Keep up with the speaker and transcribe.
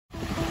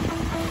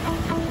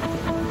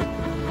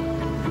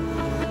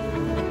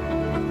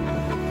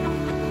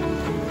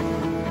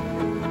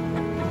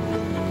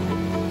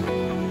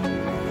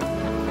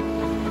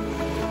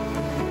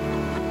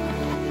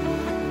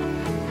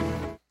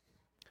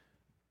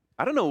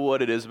I don't know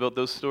what it is about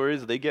those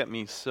stories. They get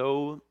me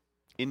so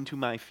into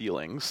my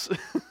feelings.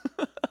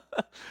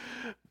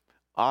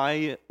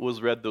 I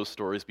was read those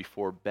stories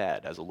before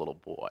bed as a little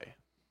boy.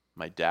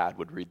 My dad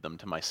would read them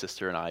to my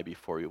sister and I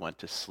before we went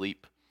to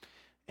sleep.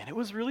 And it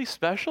was really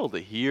special to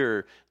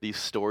hear these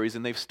stories,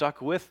 and they've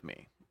stuck with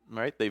me,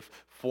 right? They've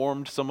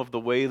formed some of the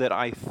way that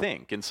I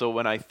think. And so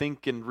when I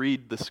think and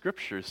read the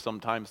scriptures,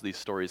 sometimes these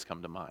stories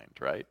come to mind,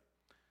 right?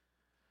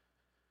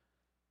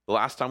 The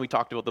last time we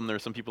talked about them, there were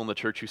some people in the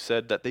church who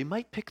said that they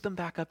might pick them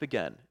back up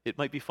again. It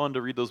might be fun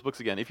to read those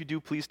books again. If you do,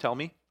 please tell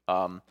me,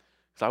 because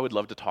I would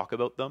love to talk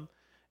about them.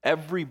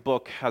 Every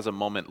book has a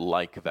moment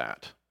like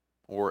that,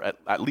 or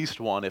at least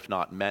one, if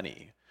not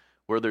many,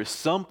 where there's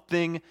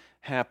something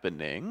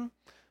happening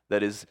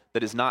that is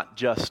not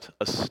just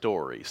a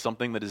story,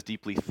 something that is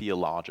deeply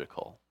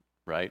theological,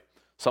 right?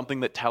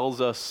 Something that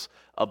tells us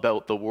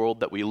about the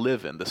world that we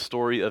live in, the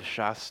story of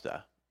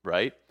Shasta,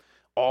 right?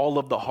 All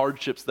of the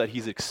hardships that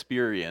he's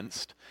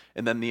experienced,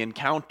 and then the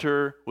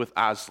encounter with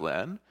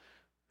Aslan,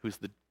 who's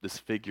this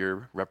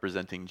figure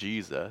representing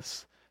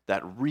Jesus,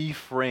 that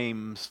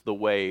reframes the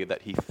way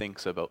that he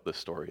thinks about the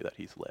story that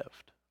he's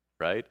lived,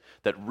 right?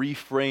 That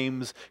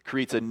reframes,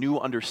 creates a new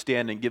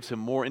understanding, gives him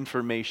more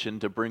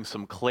information to bring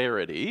some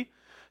clarity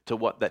to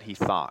what that he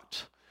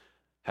thought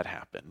had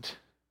happened,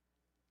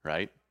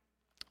 right?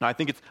 Now, I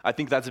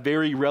think that's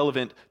very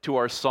relevant to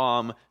our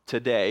psalm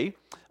today.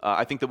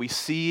 I think that we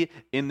see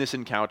in this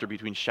encounter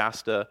between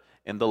Shasta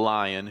and the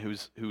lion,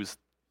 who's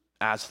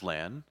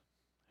Aslan,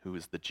 who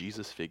is the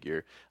Jesus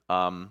figure,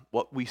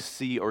 what we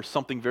see, or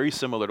something very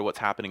similar to what's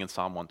happening in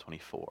Psalm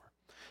 124.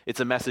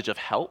 It's a message of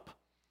help,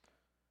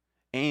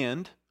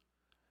 and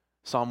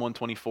Psalm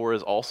 124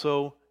 is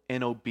also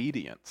an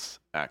obedience,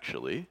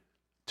 actually,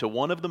 to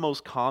one of the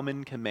most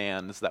common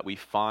commands that we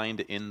find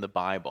in the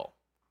Bible,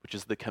 which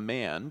is the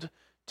command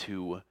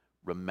to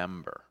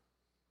remember.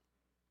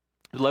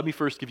 Let me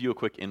first give you a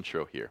quick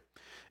intro here.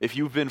 If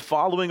you've been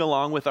following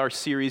along with our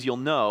series, you'll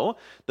know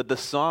that the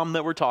psalm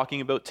that we're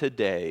talking about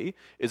today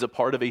is a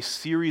part of a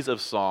series of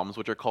psalms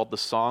which are called the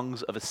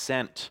Songs of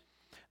Ascent.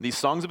 These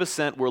Songs of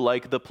Ascent were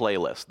like the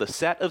playlist, the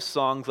set of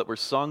songs that were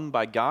sung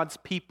by God's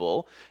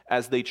people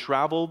as they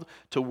traveled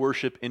to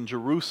worship in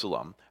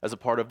Jerusalem as a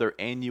part of their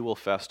annual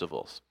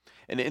festivals.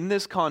 And in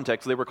this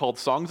context, they were called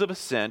Songs of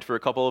Ascent for a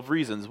couple of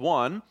reasons.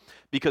 One,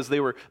 because they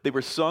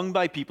were sung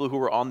by people who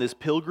were on this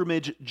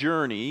pilgrimage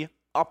journey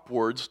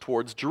upwards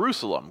towards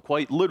Jerusalem,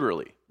 quite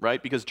literally,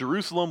 right? Because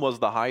Jerusalem was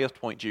the highest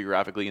point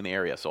geographically in the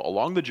area. So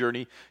along the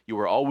journey, you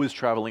were always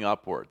traveling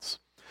upwards.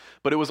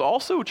 But it was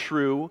also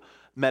true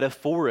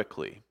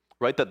metaphorically,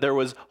 right? That there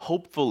was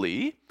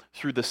hopefully,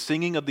 through the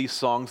singing of these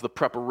songs, the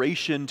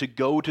preparation to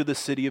go to the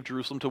city of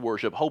Jerusalem to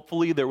worship,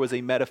 hopefully there was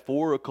a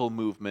metaphorical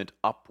movement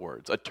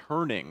upwards, a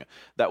turning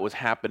that was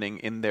happening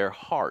in their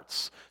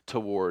hearts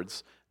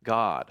towards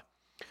God.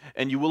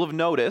 And you will have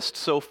noticed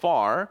so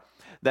far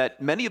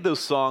that many of those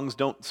songs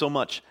don't so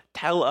much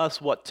tell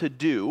us what to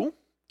do.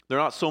 They're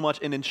not so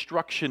much an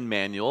instruction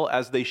manual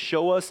as they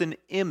show us an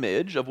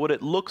image of what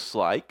it looks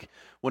like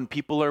when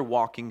people are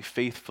walking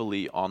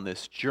faithfully on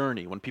this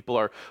journey, when people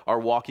are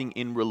walking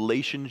in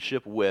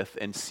relationship with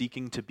and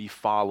seeking to be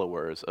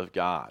followers of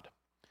God.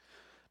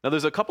 Now,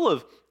 there's a couple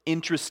of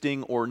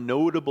interesting or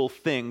notable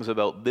things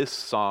about this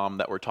psalm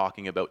that we're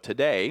talking about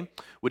today,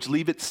 which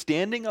leave it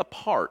standing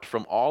apart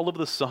from all of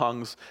the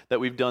songs that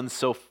we've done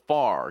so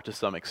far to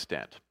some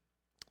extent,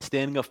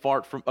 standing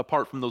apart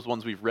from those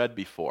ones we've read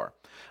before.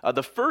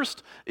 The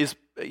first is,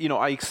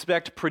 I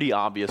expect pretty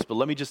obvious, but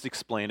let me just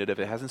explain it if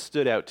it hasn't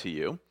stood out to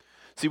you.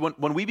 See,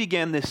 when we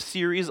began this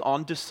series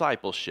on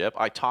discipleship,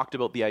 I talked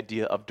about the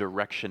idea of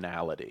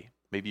directionality.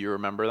 Maybe you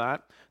remember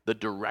that? The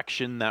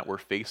direction that we're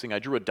facing. I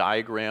drew a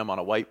diagram on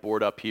a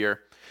whiteboard up here,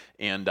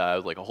 and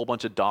like a whole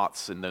bunch of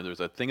dots, and then there's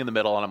a thing in the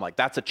middle, and I'm like,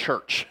 that's a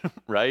church,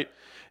 right?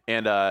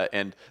 And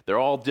they're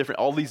all different,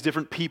 all these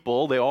different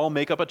people, they all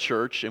make up a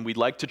church, and we'd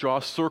like to draw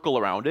a circle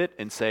around it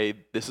and say,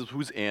 this is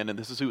who's in and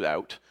this is who's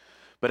out.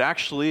 But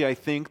actually, I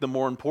think the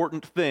more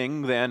important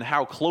thing than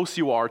how close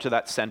you are to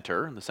that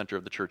center, and the center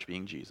of the church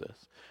being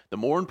Jesus, the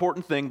more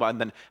important thing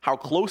than how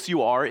close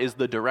you are is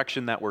the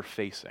direction that we're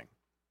facing.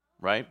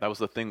 Right? That was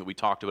the thing that we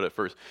talked about at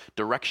first.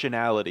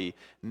 Directionality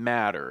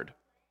mattered.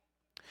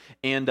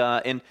 And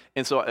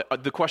so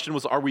the question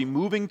was, are we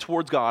moving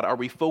towards God? Are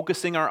we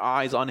focusing our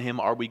eyes on Him?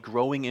 Are we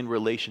growing in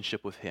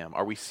relationship with Him?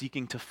 Are we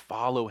seeking to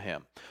follow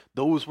Him?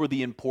 Those were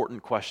the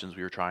important questions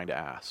we were trying to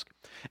ask.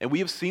 And we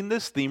have seen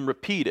this theme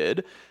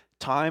repeated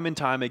time and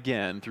time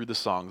again through the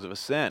Songs of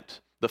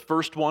Ascent. The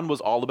first one was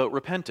all about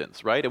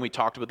repentance, right? And we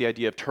talked about the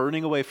idea of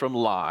turning away from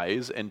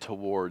lies and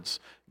towards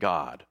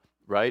God.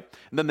 right?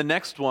 And then the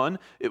next one,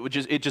 it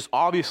just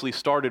obviously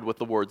started with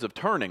the words of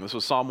turning. This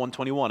was Psalm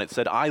 121. It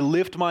said, I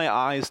lift my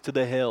eyes to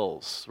the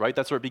hills, right?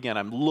 That's where it began.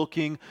 I'm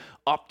looking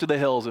up to the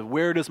hills. And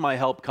where does my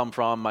help come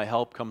from? My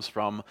help comes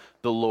from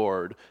the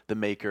Lord, the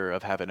maker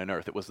of heaven and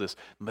earth. It was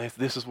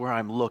this is where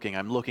I'm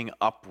looking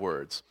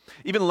upwards.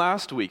 Even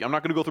last week, I'm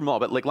not going to go through them all,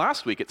 but like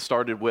last week, it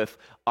started with,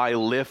 I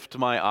lift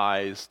my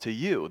eyes to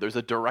you. There's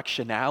a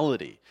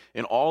directionality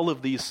in all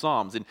of these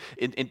Psalms. And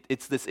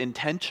it's this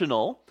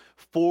intentional,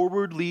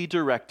 forwardly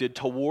directed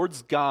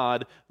towards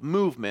God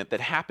movement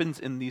that happens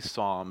in these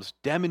Psalms,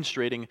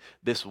 demonstrating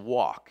this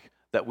walk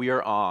that we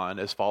are on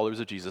as followers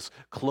of Jesus,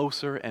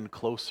 closer and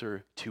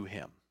closer to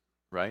him,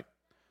 right?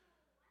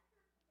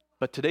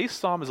 But today's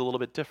Psalm is a little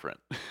bit different.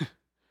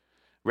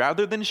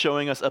 Rather than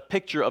showing us a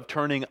picture of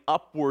turning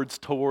upwards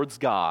towards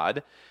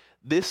God,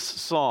 this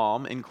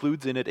Psalm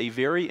includes in it a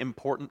very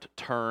important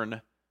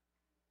turn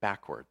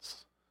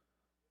backwards.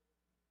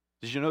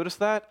 Did you notice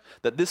that?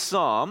 That this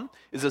psalm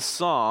is a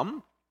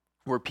psalm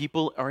where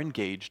people are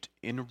engaged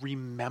in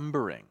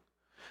remembering.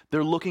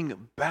 They're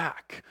looking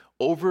back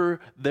over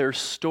their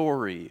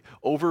story,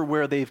 over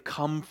where they've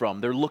come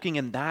from. They're looking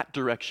in that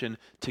direction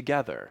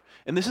together.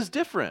 And this is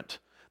different.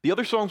 The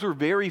other songs were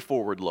very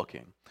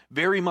forward-looking,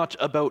 very much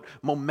about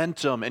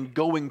momentum and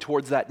going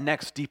towards that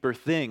next deeper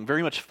thing,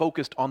 very much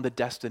focused on the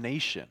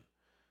destination.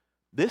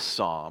 This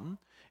psalm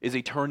is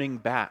a turning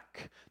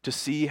back to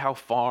see how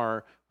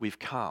far we've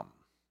come.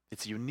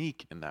 It's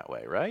unique in that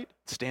way, right?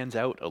 It stands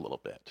out a little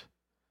bit.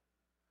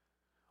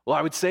 Well,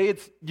 I would say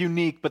it's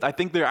unique, but I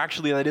think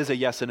that is a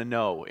yes and a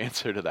no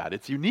answer to that.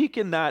 It's unique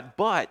in that,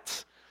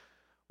 but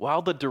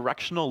while the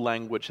directional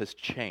language has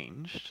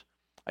changed,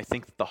 I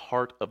think that the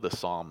heart of the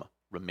psalm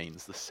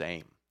remains the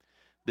same.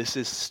 This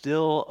is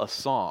still a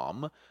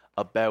psalm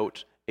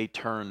about a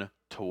turn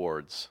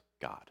towards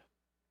God,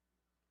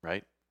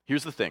 right?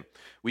 Here's the thing.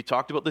 We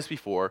talked about this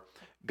before.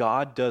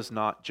 God does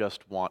not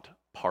just want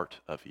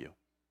part of you.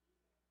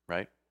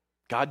 Right?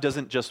 God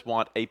doesn't just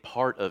want a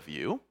part of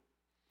you.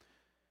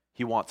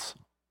 He wants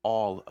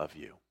all of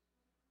you.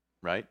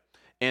 Right?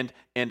 And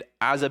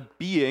as a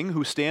being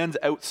who stands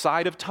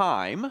outside of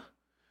time,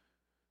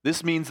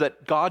 this means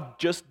that God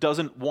just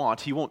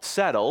he won't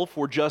settle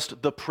for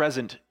just the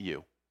present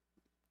you.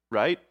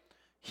 Right?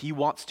 He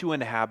wants to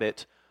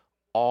inhabit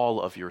all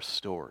of your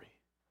story.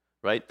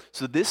 Right?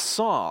 So this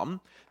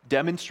psalm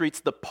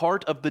demonstrates the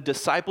part of the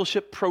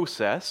discipleship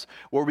process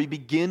where we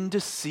begin to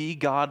see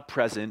God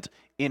present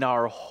in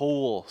our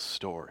whole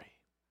story,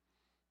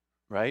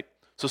 right?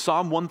 So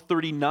Psalm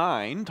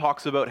 139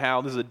 talks about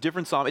how, this is a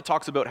different psalm, it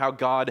talks about how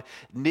God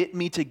knit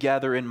me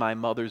together in my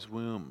mother's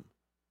womb,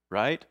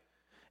 right?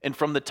 And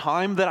from the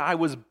time that I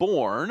was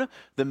born,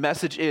 the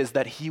message is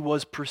that he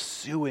was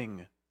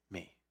pursuing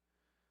me,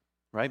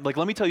 right? Like,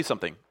 let me tell you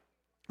something.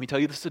 Let me tell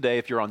you this today.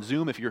 If you're on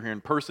Zoom, if you're here in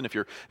person, if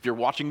you're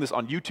watching this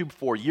on YouTube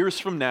 4 years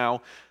from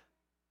now,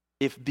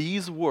 if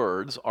these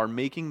words are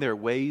making their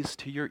ways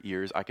to your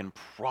ears, I can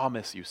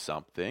promise you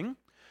something.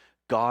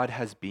 God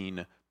has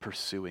been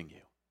pursuing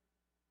you.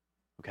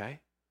 Okay?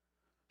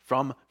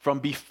 From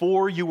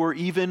before you were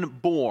even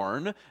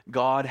born,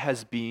 God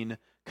has been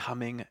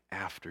coming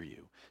after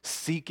you,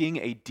 seeking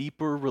a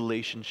deeper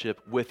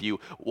relationship with you,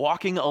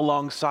 walking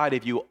alongside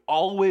of you,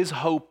 always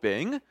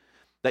hoping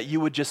that you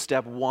would just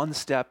step one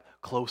step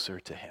closer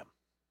to him.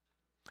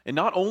 And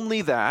not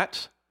only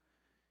that,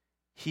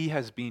 he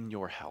has been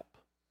your help.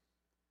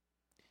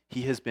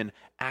 He has been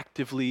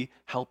actively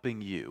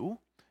helping you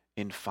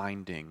in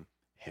finding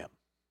him,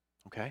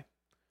 okay?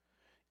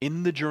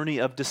 In the journey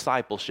of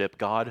discipleship,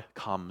 God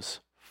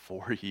comes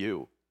for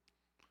you.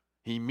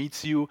 He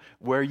meets you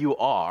where you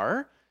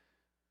are,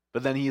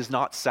 but then he is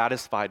not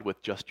satisfied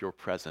with just your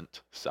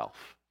present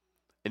self.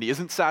 And he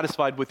isn't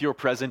satisfied with your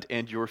present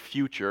and your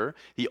future.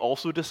 He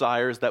also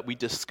desires that we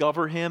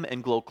discover him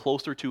and grow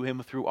closer to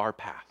him through our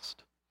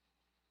past.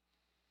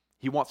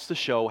 He wants to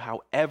show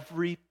how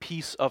every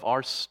piece of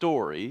our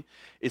story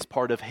is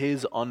part of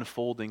his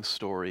unfolding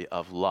story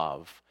of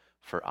love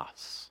for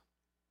us.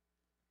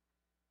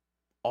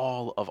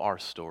 All of our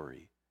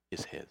story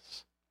is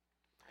his.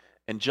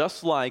 And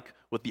just like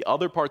with the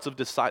other parts of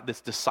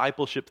this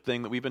discipleship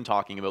thing that we've been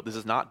talking about, this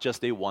is not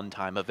just a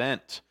one-time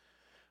event.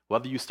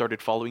 Whether you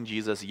started following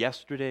Jesus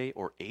yesterday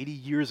or 80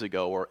 years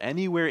ago or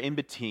anywhere in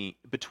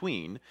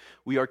between,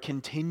 we are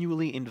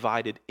continually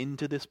invited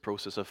into this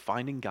process of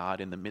finding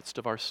God in the midst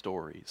of our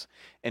stories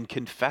and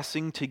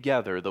confessing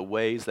together the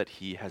ways that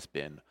he has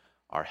been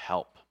our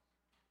help.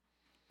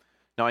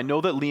 Now, I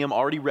know that Liam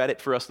already read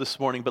it for us this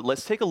morning, but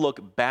let's take a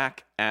look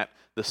back at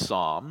the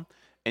psalm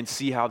and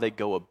see how they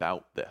go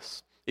about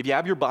this. If you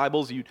have your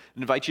Bibles, I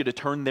invite you to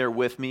turn there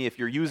with me. If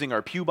you're using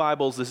our Pew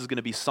Bibles, this is going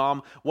to be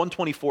Psalm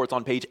 124. It's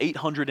on page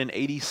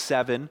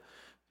 887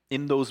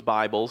 in those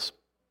Bibles.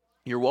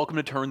 You're welcome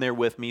to turn there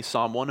with me.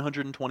 Psalm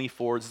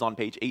 124 is on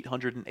page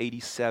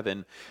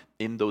 887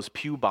 in those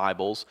Pew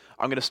Bibles.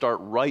 I'm going to start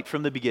right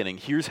from the beginning.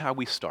 Here's how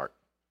we start.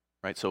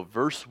 Right? So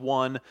verse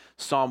 1,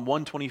 Psalm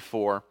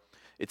 124,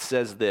 it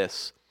says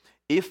this: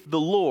 "If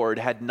the Lord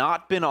had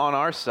not been on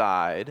our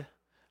side,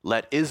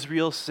 Let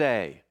Israel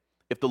say,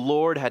 if the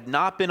Lord had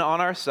not been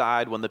on our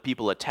side when the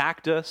people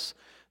attacked us,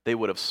 they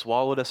would have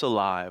swallowed us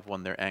alive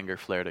when their anger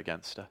flared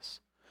against us.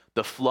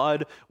 The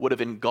flood would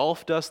have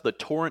engulfed us, the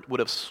torrent would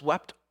have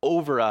swept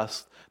over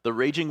us, the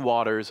raging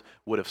waters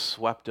would have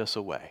swept us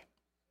away.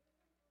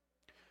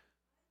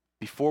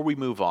 Before we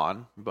move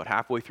on, about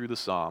halfway through the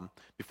psalm,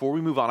 before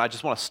we move on, I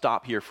just want to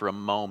stop here for a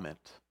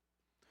moment.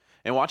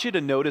 And I want you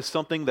to notice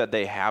something that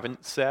they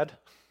haven't said.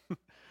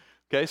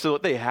 Okay, so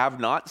what they have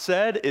not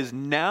said is,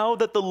 now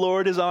that the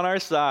Lord is on our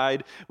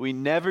side, we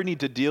never need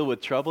to deal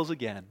with troubles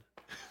again.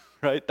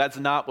 Right? That's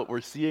not what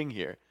we're seeing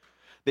here.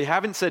 They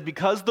haven't said,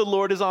 because the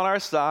Lord is on our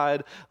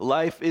side,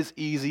 life is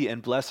easy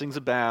and blessings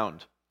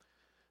abound.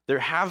 There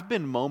have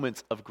been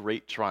moments of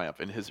great triumph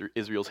in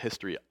Israel's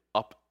history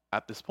up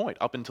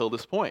until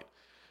this point.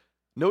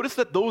 Notice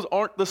that those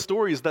aren't the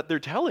stories that they're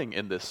telling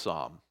in this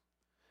psalm.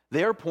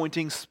 They are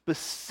pointing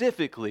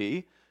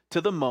specifically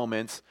to the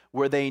moments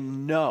where they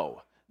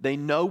know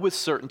with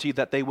certainty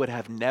that they would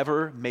have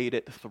never made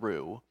it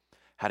through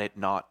had it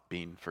not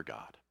been for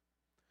God.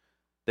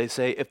 They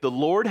say, if the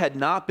Lord had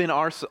not been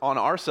on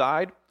our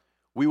side,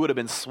 we would have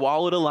been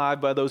swallowed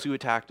alive by those who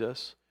attacked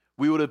us.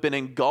 We would have been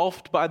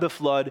engulfed by the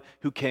flood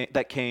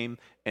that came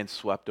and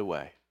swept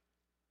away.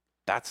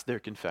 That's their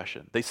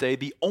confession. They say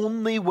the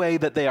only way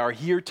that they are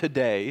here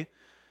today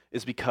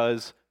is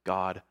because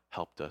God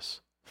helped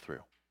us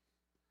through.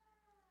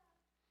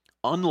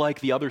 Unlike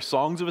the other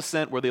songs of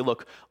ascent where they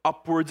look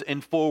upwards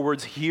and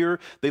forwards, here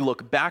they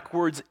look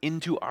backwards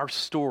into our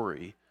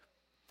story.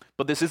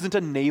 But this isn't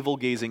a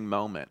navel-gazing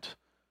moment.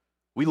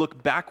 We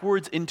look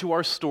backwards into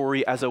our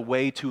story as a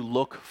way to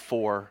look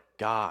for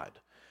God.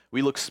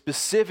 We look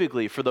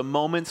specifically for the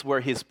moments where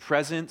his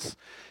presence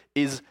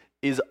is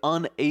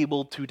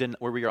unable to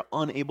where we are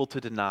unable to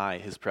deny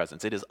his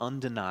presence. It is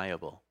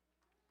undeniable.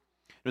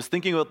 I was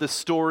thinking about this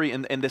story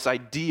and this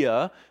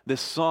idea,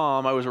 this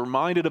psalm. I was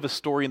reminded of a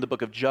story in the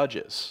book of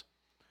Judges.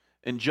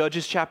 In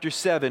Judges chapter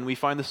 7, we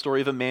find the story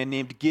of a man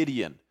named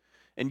Gideon.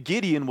 And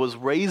Gideon was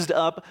raised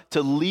up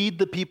to lead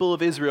the people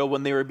of Israel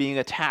when they were being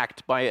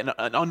attacked by an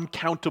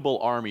uncountable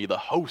army, the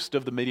host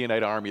of the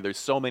Midianite army. There's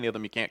so many of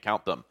them, you can't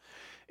count them.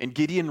 And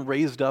Gideon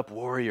raised up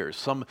warriors,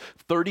 some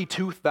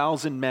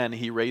 32,000 men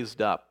he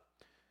raised up.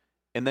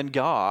 And then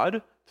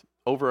God,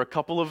 over a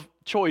couple of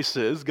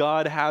choices,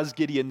 God has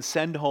Gideon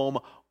send home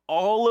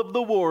all of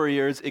the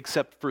warriors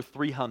except for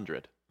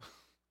 300.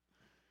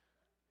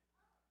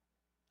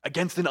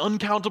 Against an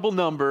uncountable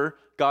number,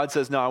 God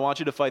says, no, I want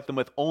you to fight them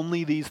with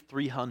only these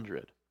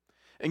 300.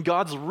 And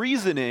God's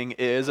reasoning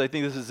is, I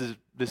think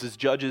this is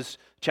Judges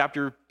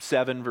chapter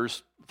 7,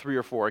 verse 3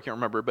 or 4, I can't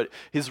remember, but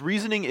his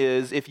reasoning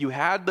is, if you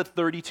had the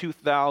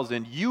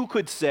 32,000, you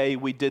could say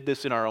we did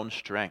this in our own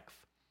strength.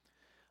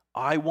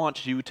 I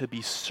want you to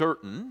be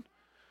certain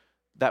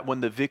that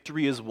when the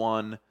victory is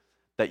won,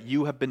 that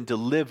you have been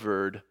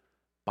delivered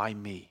by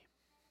me.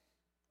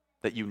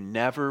 That you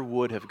never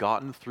would have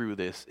gotten through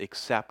this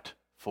except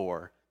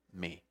for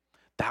me.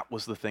 That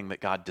was the thing that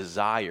God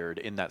desired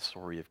in that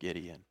story of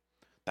Gideon.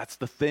 That's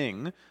the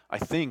thing, I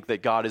think,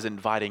 that God is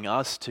inviting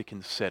us to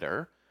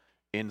consider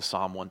in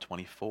Psalm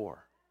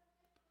 124.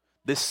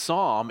 This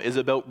psalm is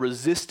about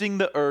resisting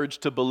the urge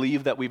to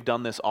believe that we've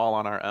done this all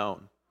on our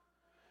own.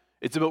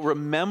 It's about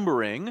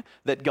remembering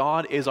that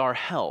God is our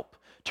help,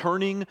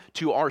 turning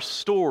to our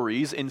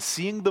stories and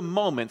seeing the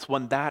moments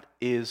when that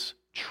is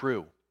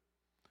true.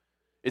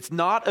 It's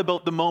not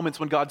about the moments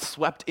when God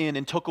swept in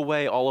and took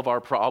away all of our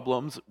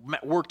problems,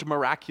 worked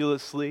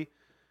miraculously.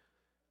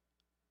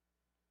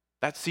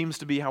 That seems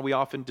to be how we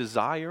often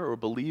desire or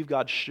believe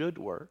God should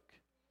work.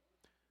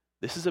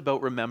 This is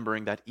about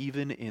remembering that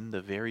even in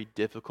the very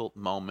difficult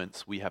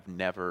moments, we have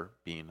never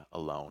been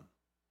alone.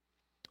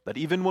 That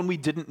even when we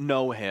didn't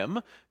know him,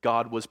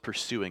 God was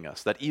pursuing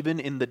us. That even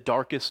in the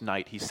darkest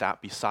night, he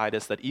sat beside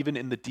us. That even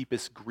in the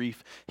deepest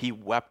grief, he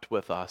wept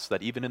with us.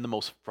 That even in the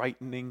most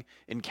frightening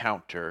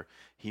encounter,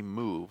 he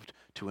moved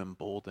to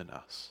embolden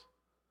us.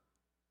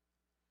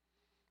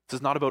 This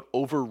is not about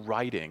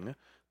overriding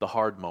the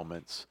hard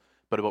moments,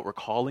 but about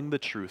recalling the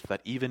truth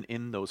that even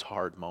in those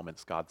hard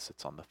moments, God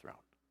sits on the throne.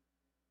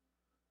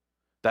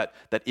 That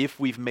if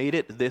we've made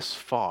it this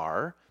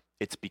far,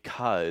 it's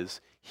because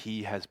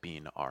he has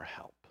been our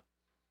help.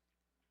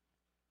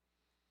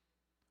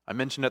 I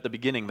mentioned at the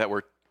beginning that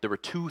there were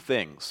two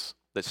things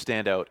that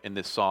stand out in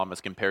this psalm as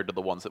compared to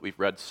the ones that we've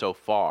read so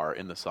far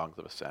in the Songs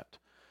of Ascent.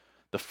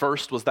 The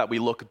first was that we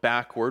look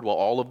backward while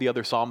all of the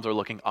other psalms are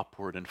looking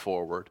upward and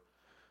forward.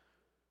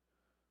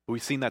 But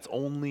we've seen that's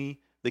only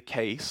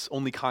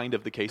kind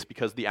of the case,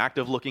 because the act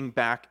of looking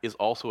back is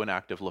also an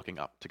act of looking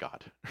up to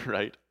God,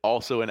 right?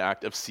 Also an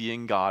act of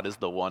seeing God as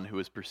the one who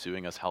is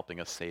pursuing us, helping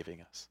us, saving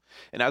us.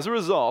 And as a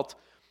result,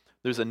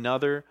 there's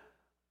another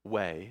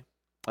way.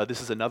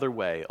 This is another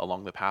way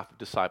along the path of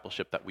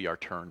discipleship that we are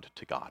turned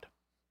to God.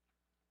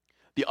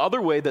 The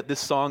other way that this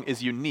song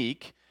is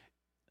unique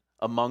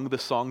among the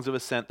songs of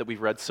ascent that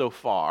we've read so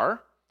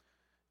far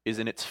is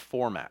in its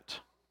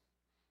format.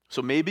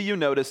 So maybe you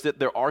noticed it.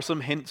 There are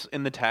some hints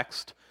in the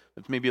text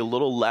It's maybe a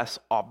little less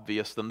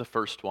obvious than the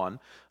first one.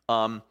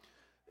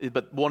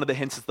 But one of the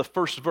hints is the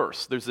first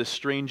verse. There's this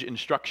strange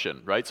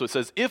instruction, right? So it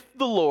says, if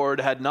the Lord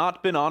had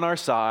not been on our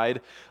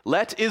side,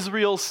 let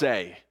Israel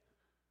say.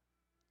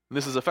 And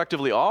this is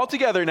effectively all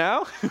together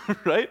now,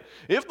 right?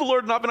 If the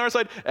Lord had not been on our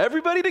side,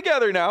 everybody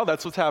together now.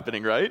 That's what's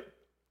happening, right?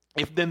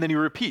 Then he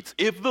repeats,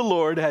 if the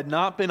Lord had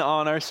not been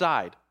on our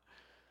side.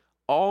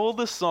 All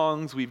the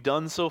songs we've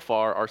done so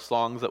far are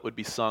songs that would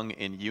be sung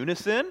in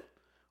unison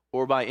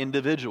or by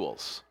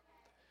individuals.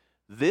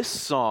 This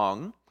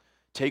song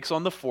takes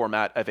on the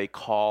format of a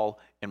call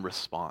and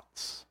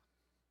response.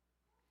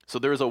 So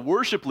there is a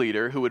worship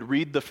leader who would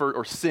read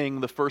or sing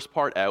the first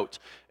part out,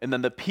 and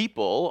then the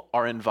people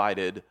are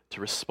invited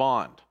to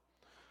respond.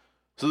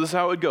 So this is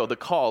how it would go. The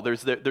call,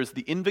 there's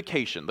the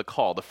invocation, the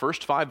call, the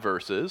first 5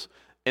 verses,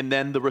 and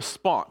then the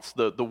response,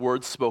 the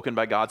words spoken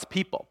by God's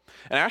people.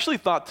 And I actually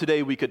thought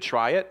today we could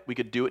try it. We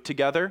could do it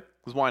together,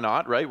 because why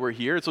not, right? We're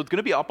here. So it's going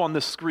to be up on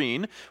the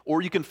screen,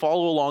 or you can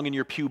follow along in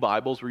your pew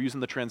Bibles. We're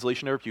using the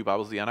translation of our pew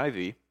Bibles, the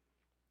NIV.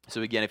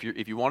 So again,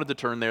 if you wanted to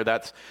turn there,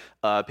 that's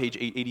page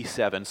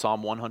 887,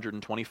 Psalm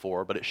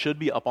 124, but it should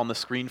be up on the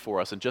screen for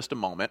us in just a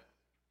moment.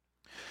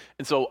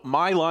 And so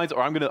my lines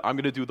are, I'm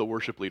gonna do the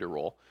worship leader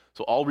role.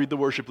 So I'll read the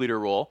worship leader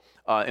role,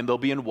 and they'll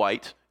be in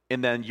white,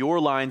 and then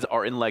your lines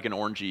are in like an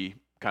orangey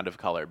kind of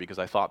color because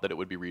I thought that it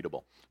would be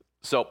readable.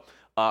 So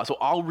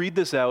I'll read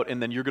this out,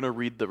 and then you're gonna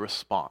read the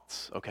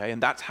response, okay?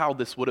 And that's how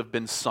this would have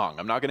been sung.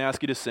 I'm not gonna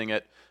ask you to sing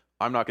it.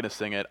 I'm not gonna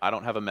sing it. I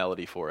don't have a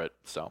melody for it,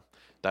 so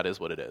that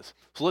is what it is.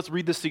 So let's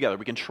read this together.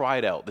 We can try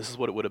it out. This is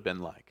what it would have been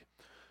like.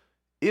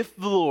 If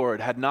the Lord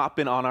had not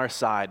been on our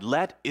side,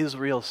 let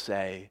Israel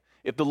say.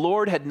 If the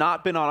Lord had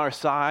not been on our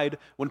side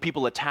when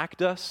people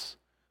attacked us,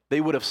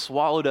 they would have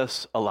swallowed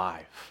us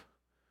alive.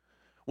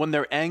 When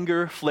their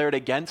anger flared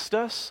against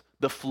us,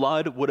 the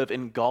flood would have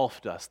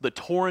engulfed us. The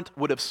torrent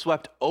would have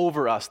swept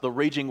over us. The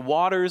raging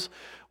waters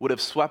would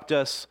have swept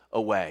us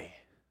away.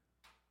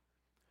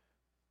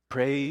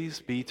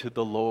 Praise be to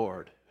the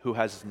Lord, who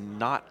has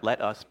not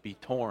let us be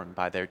torn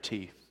by their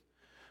teeth.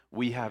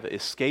 We have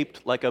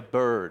escaped like a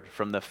bird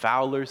from the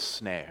fowler's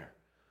snare.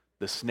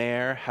 The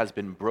snare has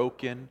been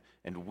broken,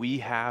 and we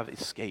have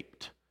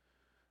escaped.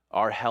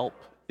 Our help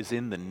is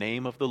in the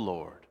name of the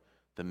Lord,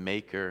 the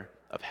maker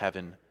of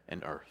heaven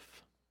and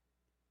earth.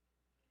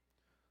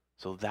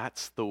 So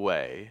that's the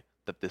way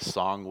that this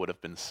song would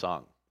have been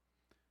sung,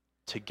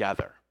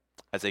 together,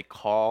 as a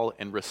call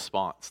and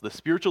response. The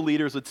spiritual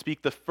leaders would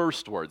speak the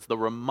first words, the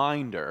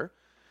reminder.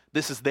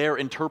 This is their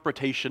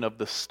interpretation of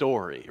the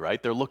story,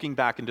 right? They're looking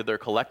back into their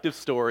collective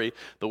story.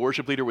 The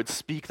worship leader would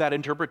speak that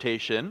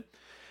interpretation,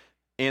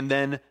 and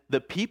then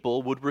the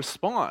people would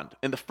respond.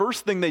 And the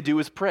first thing they do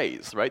is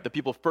praise, right? The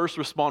people first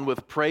respond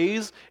with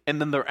praise, and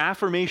then their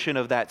affirmation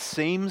of that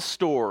same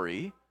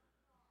story,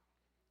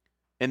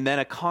 and then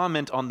a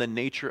comment on the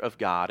nature of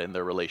God and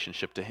their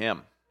relationship to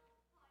Him.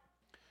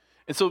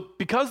 And so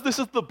because this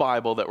is the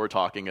Bible that we're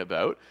talking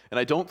about, and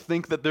I don't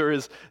think that there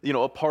is,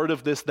 a part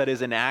of this that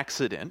is an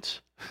accident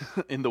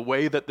in the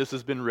way that this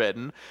has been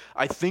written,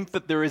 I think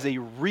that there is a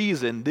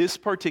reason this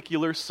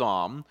particular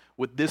psalm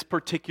with this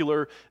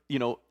particular,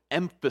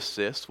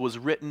 emphasis was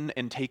written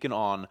and taken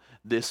on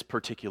this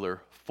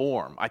particular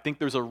form. I think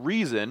there's a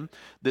reason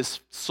this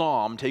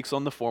psalm takes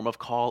on the form of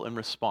call and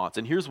response.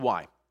 And here's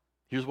why.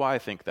 Here's why I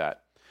think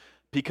that.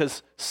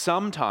 Because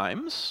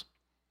sometimes,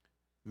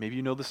 maybe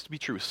you know this to be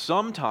true,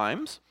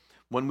 sometimes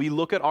when we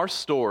look at our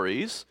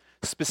stories,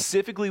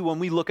 specifically when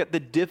we look at the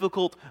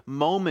difficult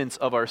moments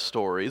of our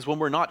stories, when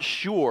we're not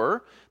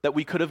sure that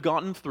we could have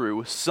gotten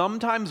through,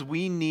 sometimes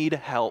we need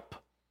help.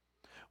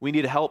 We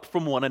need help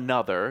from one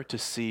another to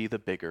see the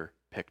bigger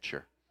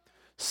picture.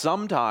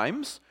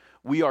 Sometimes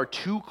we are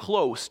too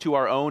close to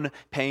our own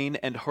pain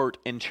and hurt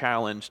and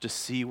challenge to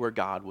see where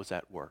God was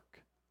at work.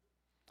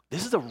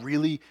 This is a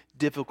really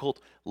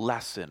difficult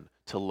lesson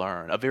to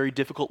learn, a very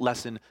difficult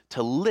lesson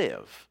to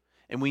live.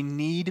 And we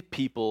need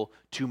people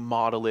to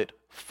model it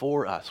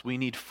for us. We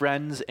need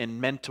friends and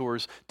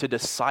mentors to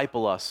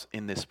disciple us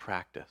in this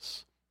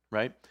practice,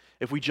 right?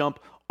 If we jump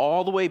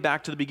all the way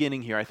back to the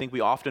beginning here, I think we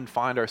often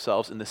find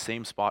ourselves in the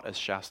same spot as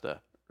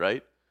Shasta,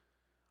 right?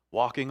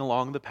 Walking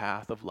along the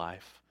path of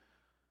life.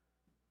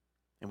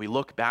 And we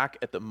look back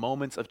at the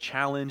moments of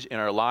challenge in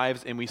our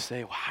lives and we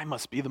say, well, I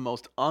must be the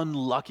most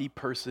unlucky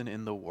person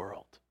in the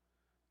world.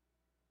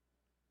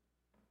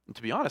 And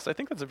to be honest, I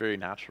think that's a very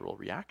natural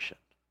reaction.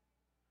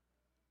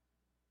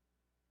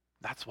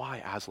 That's why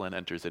Aslan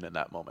enters in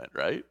that moment,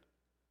 right?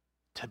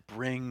 To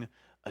bring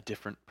a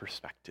different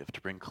perspective,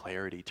 to bring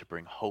clarity, to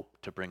bring hope,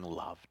 to bring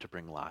love, to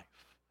bring life.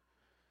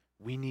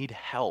 We need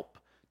help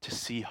to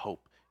see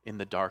hope in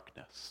the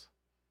darkness.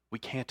 We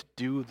can't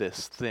do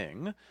this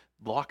thing,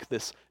 walk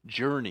this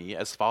journey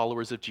as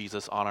followers of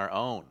Jesus on our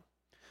own.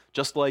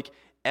 Just like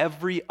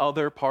every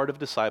other part of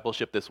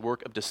discipleship, this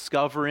work of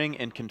discovering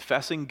and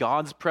confessing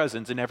God's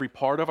presence in every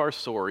part of our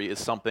story is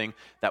something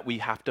that we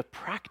have to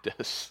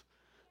practice.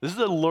 This is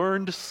a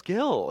learned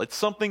skill. It's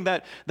something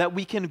that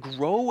we can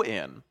grow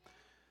in.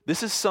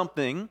 This is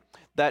something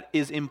that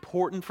is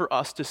important for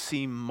us to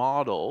see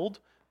modeled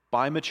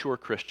by mature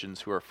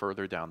Christians who are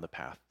further down the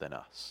path than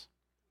us.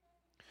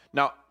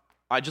 Now,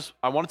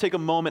 I want to take a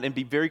moment and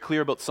be very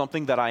clear about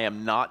something that I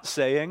am not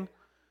saying.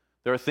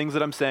 There are things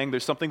that I'm saying.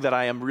 There's something that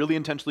I am really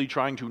intentionally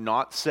trying to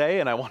not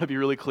say, and I want to be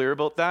really clear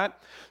about that.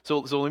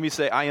 So let me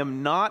say, I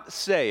am not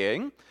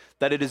saying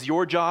that it is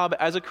your job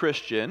as a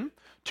Christian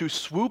to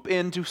swoop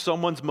into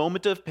someone's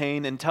moment of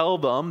pain and tell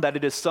them that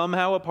it is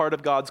somehow a part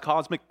of God's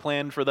cosmic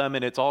plan for them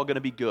and it's all going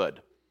to be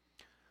good.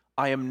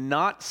 I am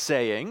not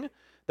saying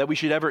that we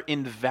should ever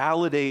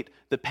invalidate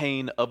the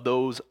pain of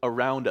those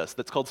around us.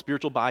 That's called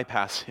spiritual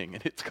bypassing,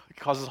 and it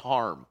causes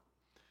harm.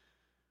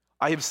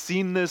 I have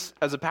seen this,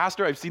 as a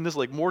pastor, I've seen this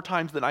like more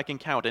times than I can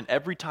count, and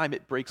every time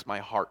it breaks my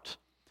heart.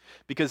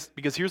 Because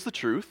here's the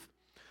truth.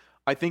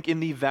 I think in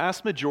the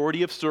vast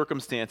majority of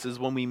circumstances,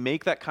 when we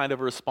make that kind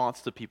of a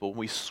response to people, when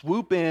we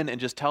swoop in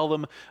and just tell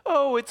them,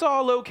 oh, it's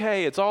all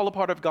okay, it's all a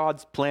part of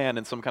God's plan,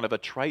 and some kind of a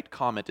trite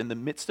comment in the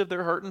midst of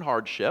their hurt and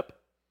hardship,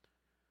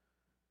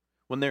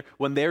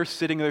 when they're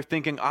sitting there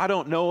thinking, I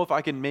don't know if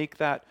I can make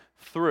that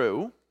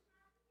through,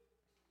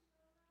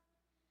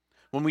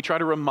 when we try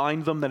to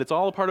remind them that it's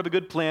all a part of a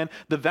good plan,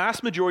 the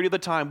vast majority of the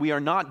time we are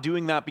not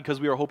doing that because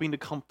we are hoping to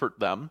comfort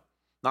them,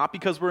 not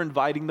because we're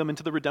inviting them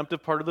into the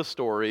redemptive part of the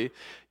story.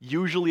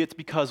 Usually it's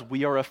because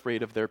we are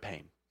afraid of their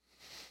pain.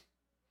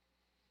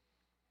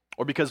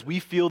 Or because we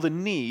feel the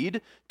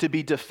need to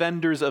be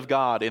defenders of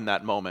God in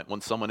that moment when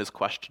someone is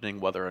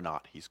questioning whether or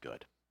not he's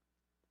good.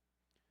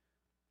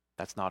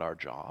 That's not our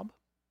job.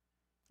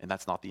 And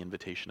that's not the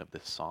invitation of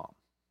this psalm.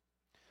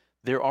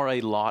 There are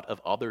a lot of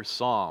other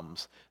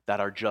psalms that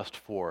are just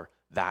for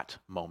that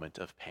moment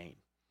of pain.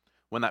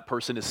 When that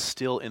person is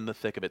still in the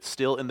thick of it,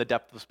 still in the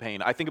depth of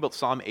pain. I think about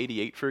Psalm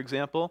 88, for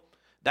example.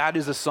 That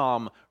is a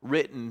psalm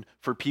written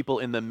for people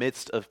in the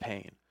midst of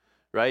pain,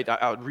 right?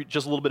 I'll read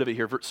just a little bit of it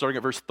here, starting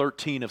at verse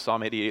 13 of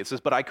Psalm 88. It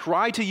says, "But I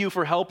cry to you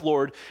for help,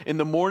 Lord. In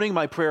the morning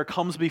my prayer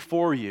comes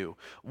before you.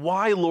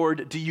 Why,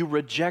 Lord, do you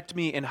reject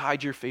me and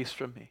hide your face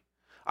from me?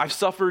 I've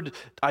suffered,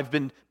 I've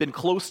been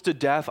close to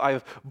death. I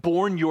have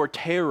borne your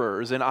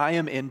terrors, and I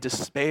am in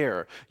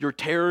despair. Your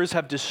terrors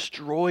have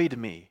destroyed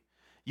me.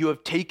 You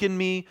have taken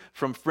me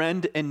from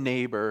friend and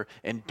neighbor,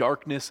 and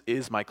darkness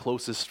is my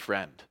closest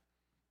friend."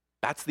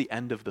 That's the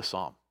end of the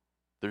psalm.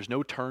 There's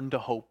no turn to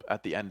hope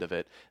at the end of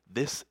it.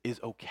 This is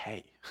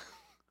okay.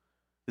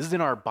 This is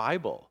in our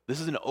Bible. This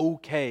is an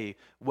okay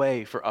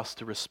way for us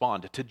to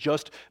respond, to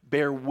just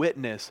bear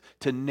witness,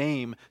 to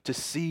name, to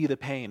see the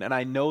pain. And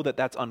I know that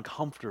that's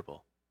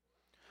uncomfortable.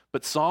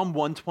 But Psalm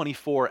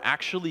 124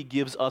 actually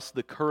gives us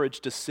the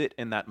courage to sit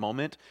in that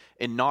moment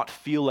and not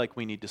feel like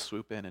we need to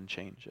swoop in and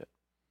change it.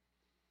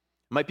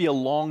 It might be a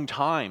long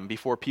time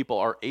before people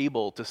are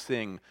able to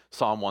sing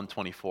Psalm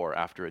 124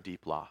 after a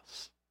deep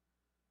loss.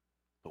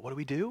 But what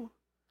do?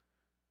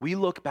 We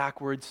look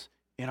backwards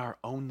in our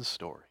own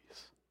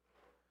stories.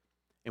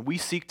 And we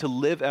seek to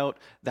live out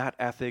that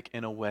ethic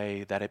in a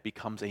way that it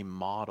becomes a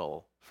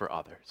model for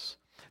others,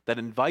 that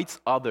invites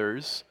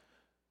others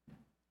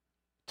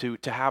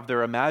to have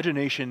their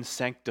imagination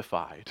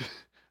sanctified,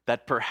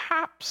 that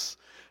perhaps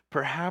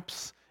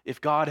if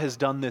God has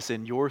done this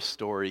in your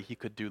story, he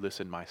could do this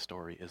in my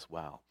story as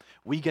well.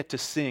 We get to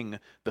sing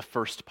the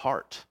first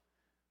part,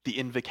 the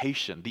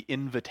invocation, the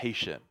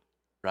invitation,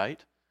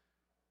 right?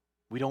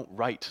 We don't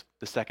write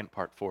the second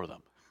part for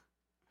them.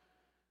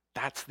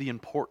 That's the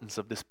importance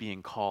of this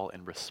being call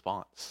and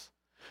response.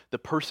 The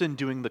person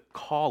doing the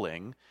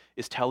calling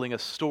is telling a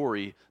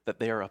story that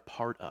they are a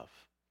part of.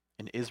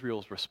 And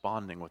Israel's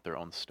responding with their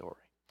own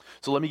story.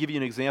 So let me give you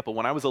an example.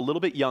 When I was a little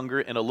bit younger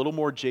and a little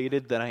more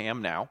jaded than I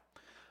am now,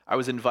 I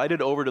was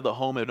invited over to the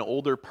home of an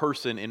older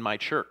person in my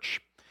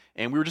church.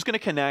 And we were just going to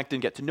connect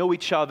and get to know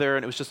each other,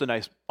 and it was just a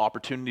nice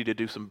opportunity to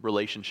do some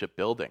relationship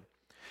building.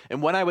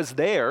 And when I was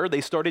there,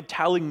 they started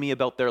telling me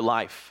about their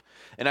life.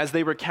 And as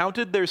they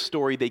recounted their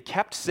story, they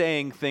kept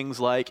saying things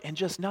like, "And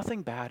just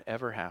nothing bad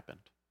ever happened."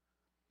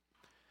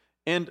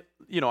 And,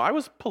 I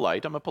was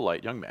polite. I'm a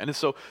polite young man. And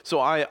so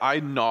I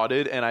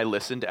nodded and I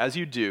listened, as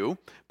you do.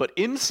 But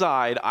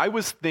inside, I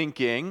was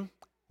thinking,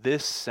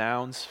 this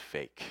sounds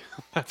fake.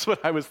 That's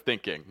what I was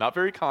thinking. Not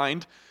very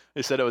kind.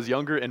 They said I was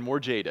younger and more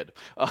jaded.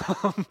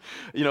 I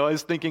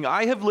was thinking,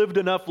 I have lived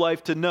enough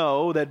life to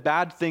know that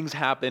bad things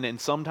happen,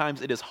 and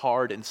sometimes it is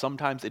hard, and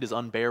sometimes it is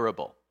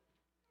unbearable.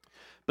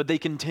 But they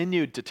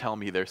continued to tell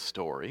me their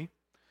story.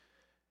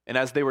 And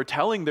as they were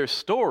telling their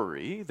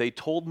story, they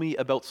told me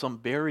about some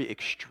very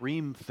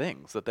extreme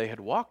things that they had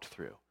walked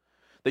through.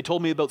 They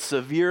told me about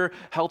severe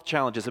health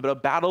challenges, about a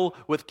battle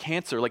with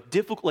cancer, like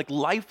difficult, like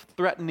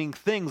life-threatening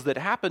things that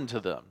happened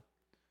to them.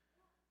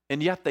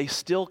 And yet they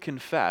still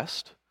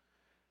confessed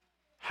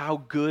how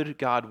good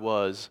God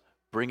was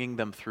bringing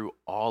them through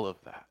all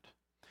of that.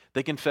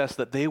 They confessed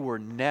that they were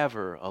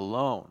never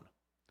alone.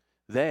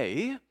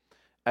 They,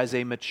 as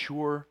a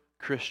mature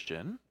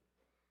Christian,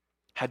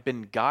 had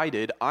been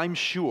guided, I'm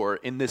sure,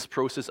 in this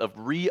process of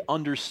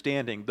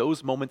re-understanding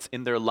those moments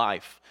in their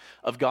life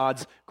of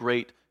God's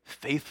great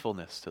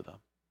faithfulness to them.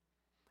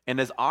 And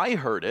as I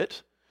heard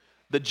it,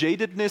 the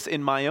jadedness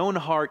in my own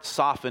heart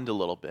softened a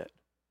little bit.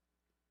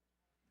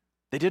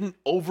 They didn't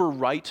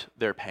overwrite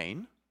their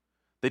pain.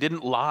 They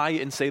didn't lie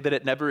and say that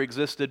it never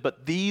existed,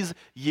 but these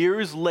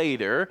years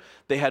later,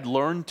 they had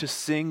learned to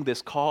sing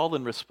this call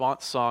and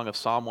response song of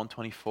Psalm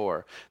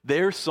 124.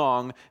 Their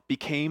song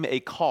became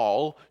a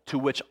call to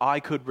which I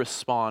could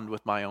respond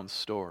with my own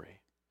story.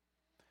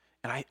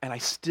 And I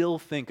still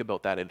think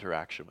about that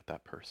interaction with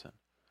that person.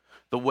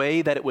 The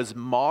way that it was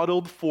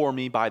modeled for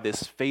me by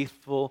this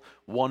faithful,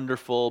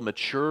 wonderful,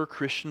 mature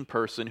Christian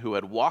person who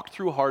had walked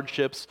through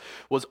hardships,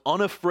 was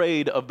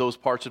unafraid of those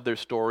parts of their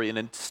story, and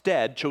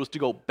instead chose to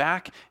go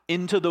back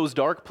into those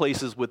dark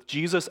places with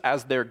Jesus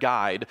as their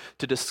guide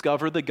to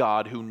discover the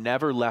God who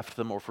never left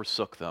them or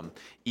forsook them,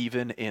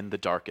 even in the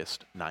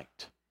darkest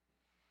night.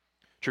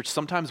 Church,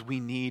 sometimes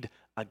we need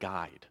a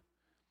guide.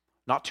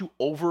 Not to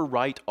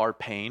overwrite our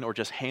pain or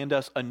just hand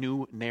us a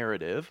new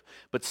narrative,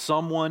 but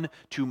someone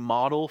to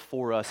model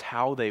for us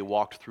how they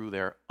walked through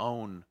their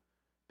own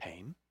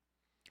pain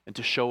and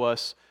to show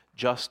us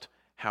just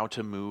how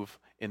to move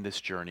in this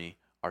journey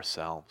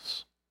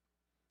ourselves.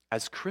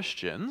 As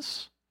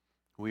Christians,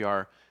 we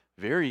are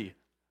very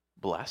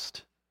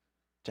blessed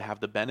to have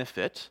the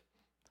benefit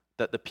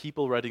that the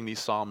people writing these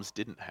Psalms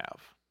didn't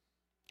have.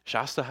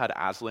 Shasta had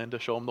Aslan to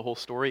show him the whole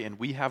story, and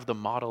we have the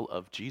model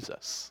of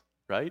Jesus,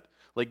 right?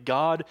 Like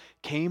God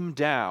came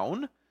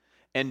down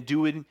and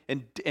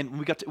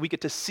we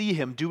get to see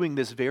him doing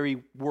this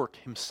very work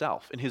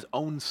himself in his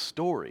own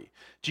story.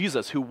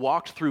 Jesus, who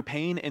walked through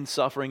pain and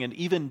suffering and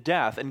even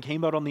death and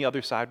came out on the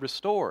other side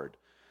restored.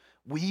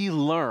 We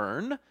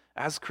learn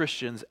as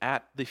Christians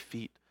at the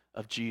feet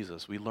of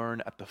Jesus. We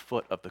learn at the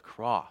foot of the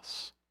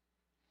cross.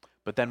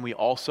 But then we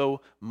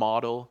also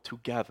model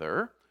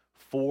together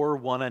for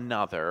one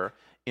another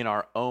in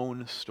our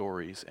own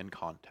stories and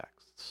contexts.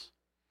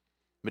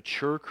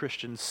 Mature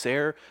Christians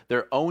share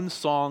their own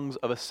songs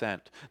of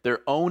ascent,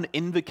 their own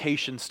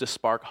invocations to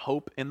spark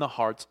hope in the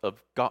hearts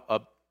of God,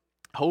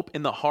 hope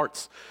in the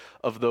hearts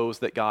of those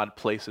that God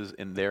places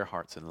in their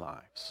hearts and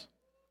lives.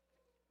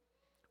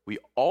 We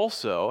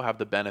also have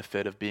the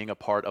benefit of being a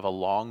part of a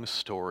long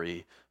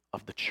story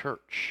of the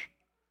church.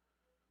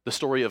 The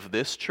story of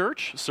this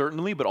church,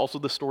 certainly, but also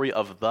the story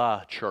of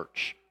the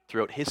church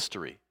throughout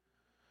history.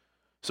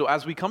 So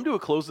as we come to a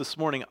close this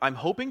morning, I'm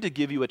hoping to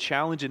give you a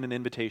challenge and an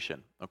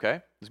invitation,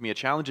 okay? There's going to be a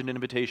challenge and an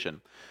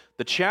invitation.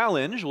 The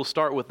challenge, we'll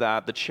start with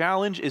that. The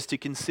challenge is to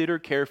consider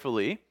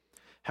carefully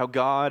how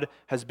God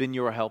has been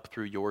your help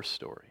through your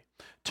story.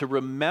 To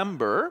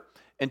remember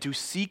and to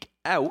seek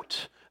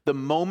out the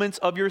moments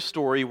of your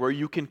story where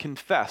you can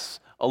confess,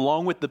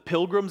 along with the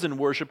pilgrims and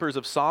worshipers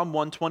of Psalm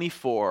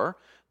 124,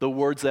 the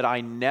words that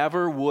I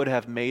never would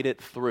have made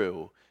it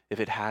through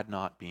if it had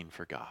not been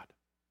for God.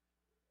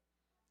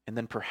 And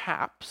then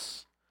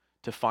perhaps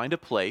to find a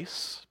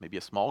place, maybe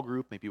a small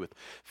group, maybe with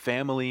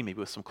family, maybe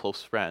with some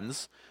close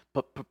friends,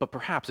 but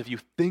perhaps if you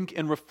think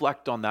and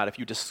reflect on that, if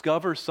you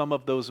discover some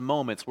of those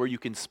moments where you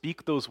can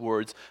speak those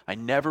words, I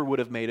never would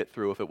have made it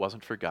through if it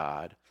wasn't for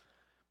God,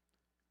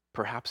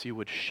 perhaps you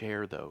would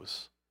share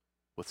those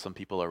with some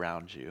people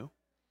around you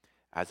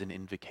as an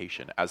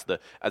invocation, as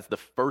the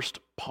first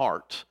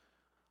part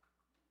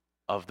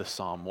of the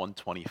Psalm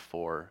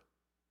 124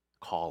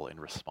 call and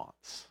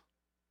response.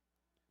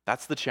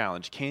 That's the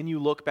challenge. Can you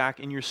look back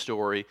in your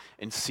story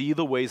and see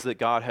the ways that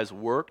God has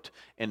worked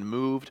and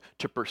moved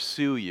to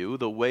pursue you,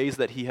 the ways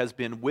that he has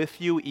been with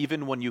you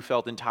even when you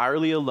felt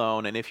entirely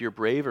alone? And if you're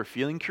brave or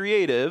feeling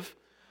creative,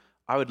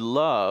 I would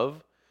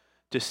love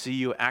to see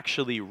you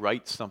actually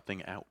write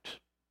something out.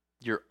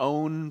 Your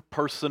own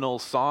personal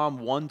Psalm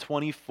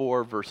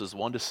 124 verses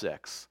 1 to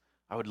 6.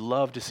 I would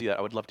love to see that.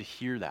 I would love to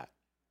hear that.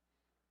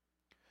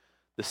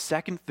 The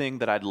second thing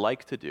that I'd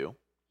like to do,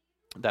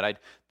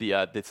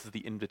 this is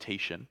the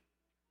invitation.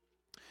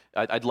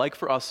 I'd like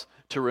for us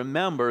to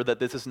remember that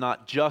this is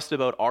not just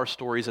about our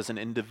stories as an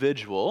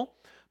individual,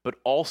 but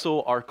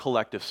also our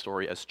collective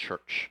story as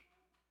church,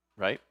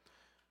 right?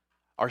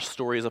 Our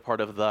story is a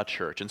part of the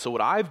church. And so what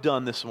I've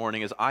done this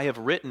morning is I have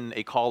written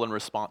a call and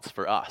response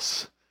for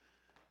us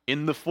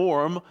in the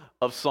form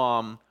of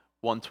Psalm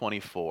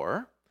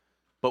 124,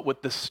 but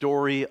with the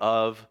story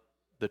of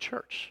the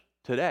church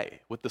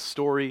today, with the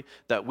story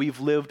that we've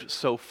lived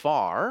so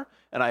far,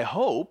 and I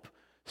hope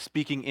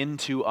speaking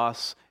into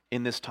us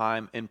in this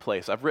time and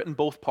place. I've written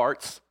both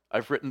parts.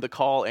 I've written the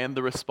call and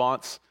the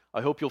response.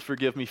 I hope you'll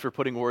forgive me for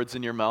putting words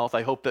in your mouth.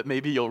 I hope that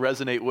maybe you'll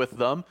resonate with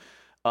them,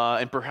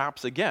 and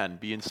perhaps, again,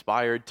 be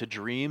inspired to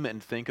dream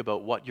and think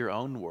about what your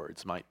own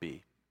words might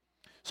be.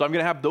 So I'm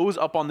going to have those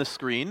up on the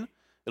screen.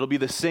 It'll be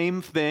the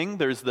same thing.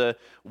 There's the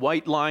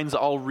white lines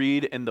I'll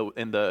read, and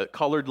the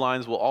colored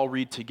lines we'll all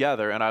read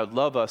together. And I would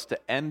love us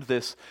to end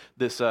this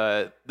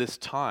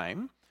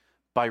time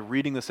by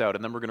reading this out,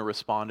 and then we're going to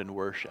respond in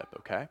worship,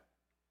 okay?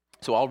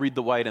 So I'll read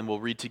the white, and we'll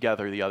read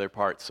together the other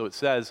parts. So it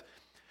says,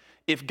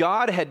 if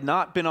God had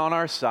not been on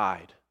our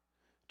side,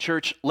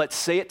 church, let's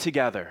say it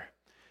together.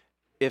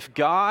 If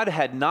God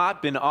had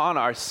not been on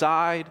our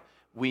side,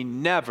 we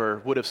never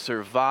would have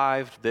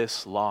survived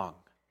this long.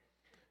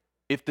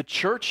 If the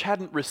church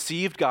hadn't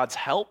received God's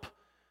help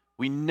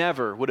we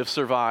never would have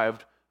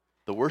survived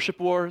the worship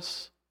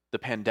wars, the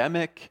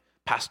pandemic,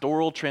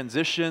 pastoral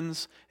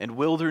transitions, and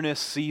wilderness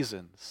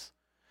seasons.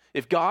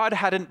 If God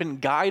hadn't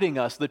been guiding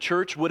us, the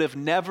church would have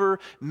never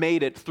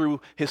made it through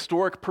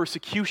historic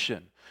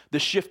persecution, the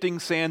shifting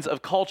sands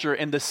of culture,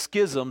 and the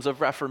schisms of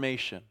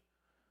Reformation.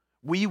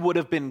 We would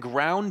have been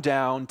ground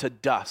down to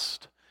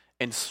dust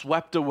and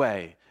swept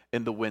away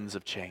in the winds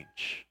of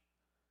change.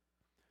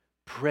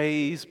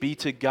 Praise be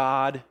to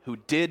God who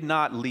did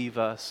not leave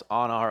us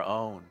on our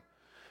own,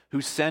 who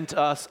sent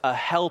us a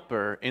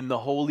helper in the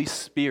Holy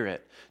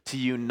Spirit to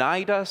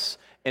unite us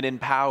and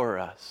empower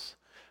us.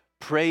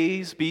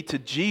 Praise be to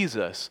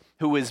Jesus,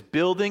 who is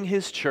building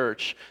his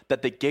church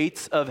that the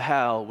gates of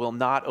hell will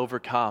not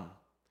overcome.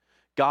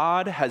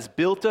 God has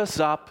built us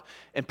up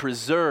and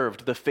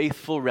preserved the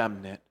faithful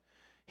remnant.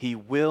 He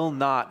will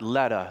not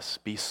let us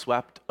be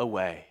swept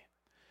away.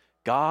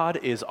 God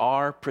is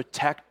our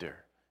protector.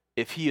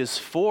 If he is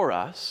for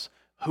us,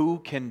 who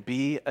can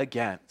be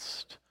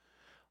against?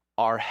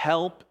 Our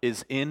help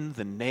is in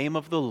the name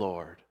of the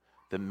Lord,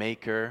 the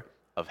maker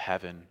of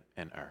heaven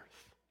and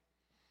earth.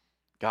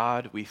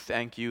 God, we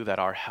thank you that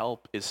our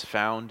help is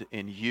found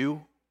in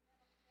you,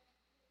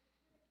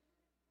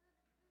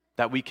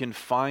 that we can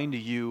find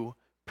you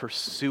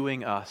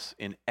pursuing us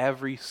in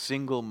every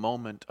single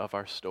moment of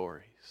our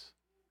stories,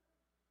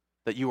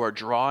 that you are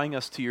drawing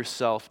us to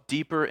yourself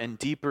deeper and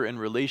deeper in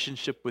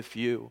relationship with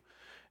you,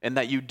 and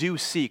that you do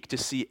seek to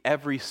see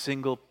every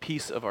single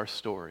piece of our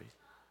story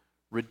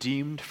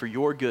redeemed for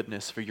your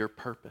goodness, for your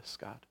purpose,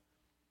 God.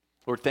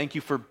 Lord, thank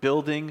you for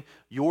building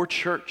your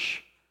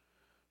church,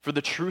 for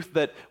the truth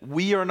that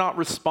we are not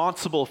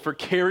responsible for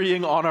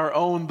carrying on our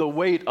own the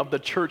weight of the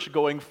church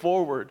going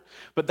forward,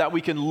 but that we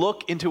can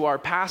look into our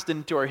past,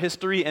 into our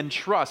history, and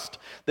trust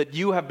that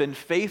you have been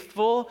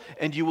faithful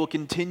and you will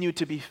continue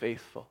to be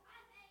faithful.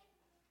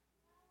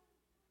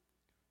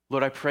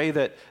 Lord, I pray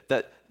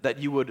that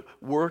you would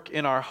work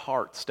in our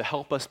hearts to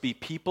help us be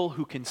people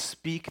who can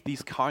speak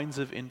these kinds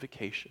of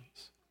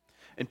invocations,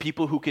 and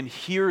people who can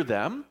hear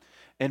them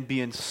and be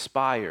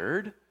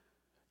inspired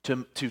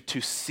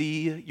to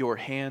see your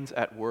hands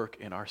at work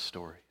in our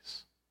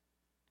stories.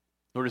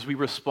 Lord, as we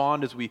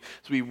respond, as we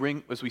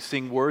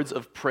sing words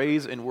of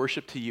praise and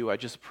worship to you, I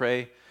just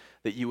pray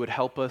that you would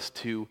help us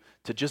to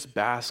just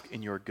bask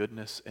in your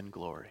goodness and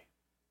glory.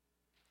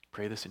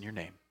 Pray this in your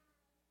name.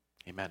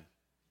 Amen.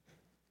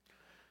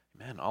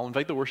 Amen. I'll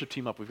invite the worship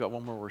team up. We've got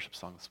one more worship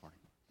song this morning.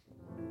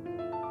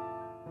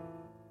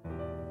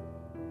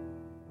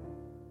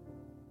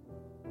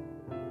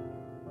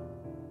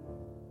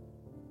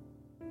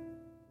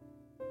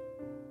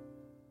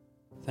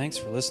 Thanks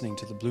for listening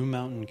to the Blue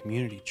Mountain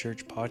Community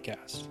Church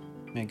podcast.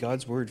 May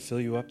God's word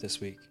fill you up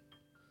this week.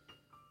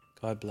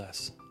 God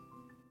bless.